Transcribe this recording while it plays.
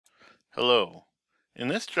Hello. In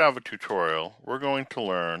this Java tutorial, we're going to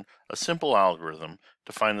learn a simple algorithm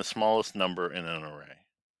to find the smallest number in an array.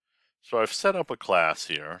 So I've set up a class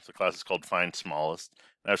here. The class is called findSmallest,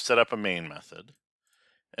 and I've set up a main method.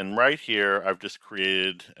 And right here, I've just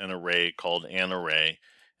created an array called anArray,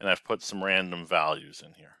 and I've put some random values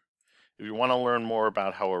in here. If you want to learn more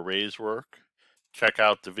about how arrays work, check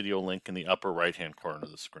out the video link in the upper right-hand corner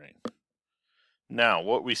of the screen. Now,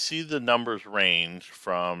 what we see, the numbers range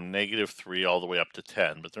from -3 all the way up to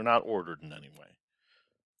 10, but they're not ordered in any way.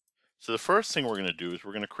 So the first thing we're going to do is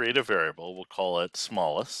we're going to create a variable. We'll call it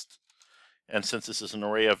smallest. And since this is an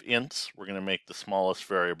array of ints, we're going to make the smallest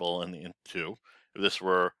variable in the int2. If this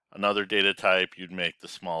were another data type, you'd make the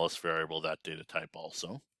smallest variable that data type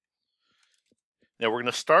also. Now we're going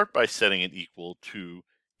to start by setting it equal to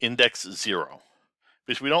index 0.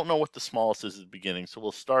 Because we don't know what the smallest is at the beginning, so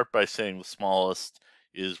we'll start by saying the smallest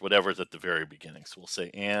is whatever's at the very beginning. So we'll say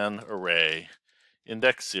anArray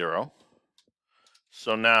index 0.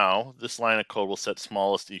 So now this line of code will set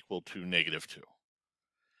smallest equal to -2.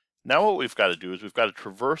 Now what we've got to do is we've got to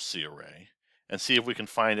traverse the array and see if we can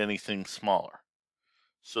find anything smaller.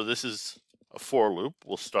 So this is a for loop.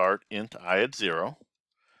 We'll start int I at 0.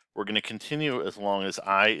 We're going to continue as long as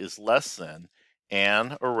I is less than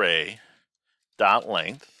anArray dot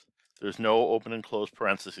length. There's no open and close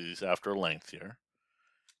parentheses after length here.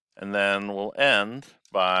 And then we'll end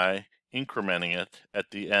by incrementing it at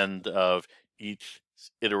the end of each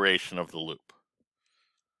iteration of the loop.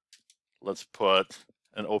 Let's put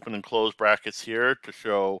an open and close brackets here to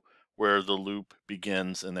show where the loop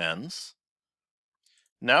begins and ends.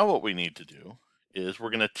 Now what we need to do is we're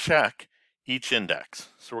going to check each index.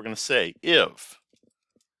 So we're going to say if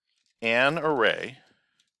anArray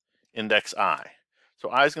index I. So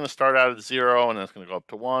I is going to start out at 0, and then it's going to go up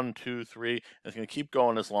to 1, 2, 3, and it's going to keep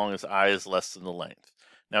going as long as I is less than the length.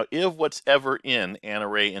 Now, if what's ever in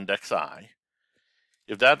anArray index I,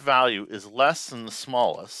 if that value is less than the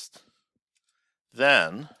smallest,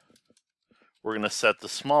 then we're going to set the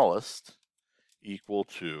smallest equal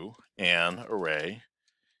to anArray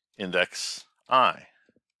index I.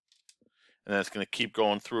 And then it's going to keep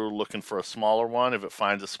going through looking for a smaller one. If it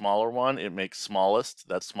finds a smaller one, it makes smallest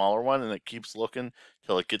that smaller one, and it keeps looking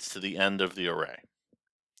till it gets to the end of the array.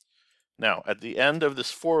 Now, at the end of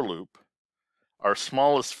this for loop, our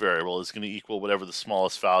smallest variable is going to equal whatever the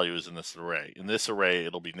smallest value is in this array. In this array,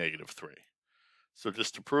 it'll be -3. So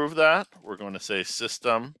just to prove that, we're going to say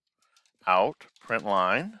system out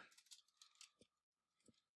println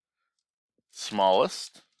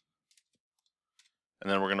smallest. And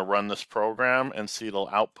then we're going to run this program and see it'll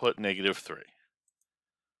output -3.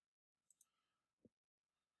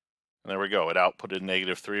 And there we go. It outputted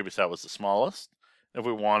 -3 because that was the smallest. If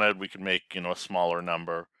we wanted, we could make a smaller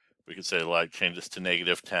number. We could say change this to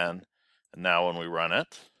 -10. And now when we run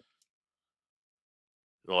it,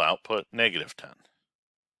 it'll output -10.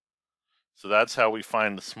 So that's how we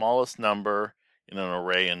find the smallest number in an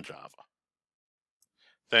array in Java.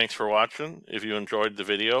 Thanks for watching. If you enjoyed the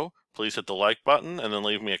video, please hit the like button and then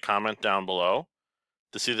leave me a comment down below.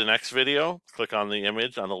 To see the next video, click on the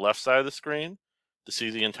image on the left side of the screen. To see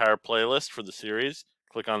the entire playlist for the series,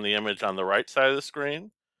 click on the image on the right side of the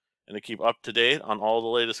screen. And to keep up to date on all the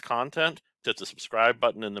latest content, hit the subscribe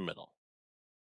button in the middle.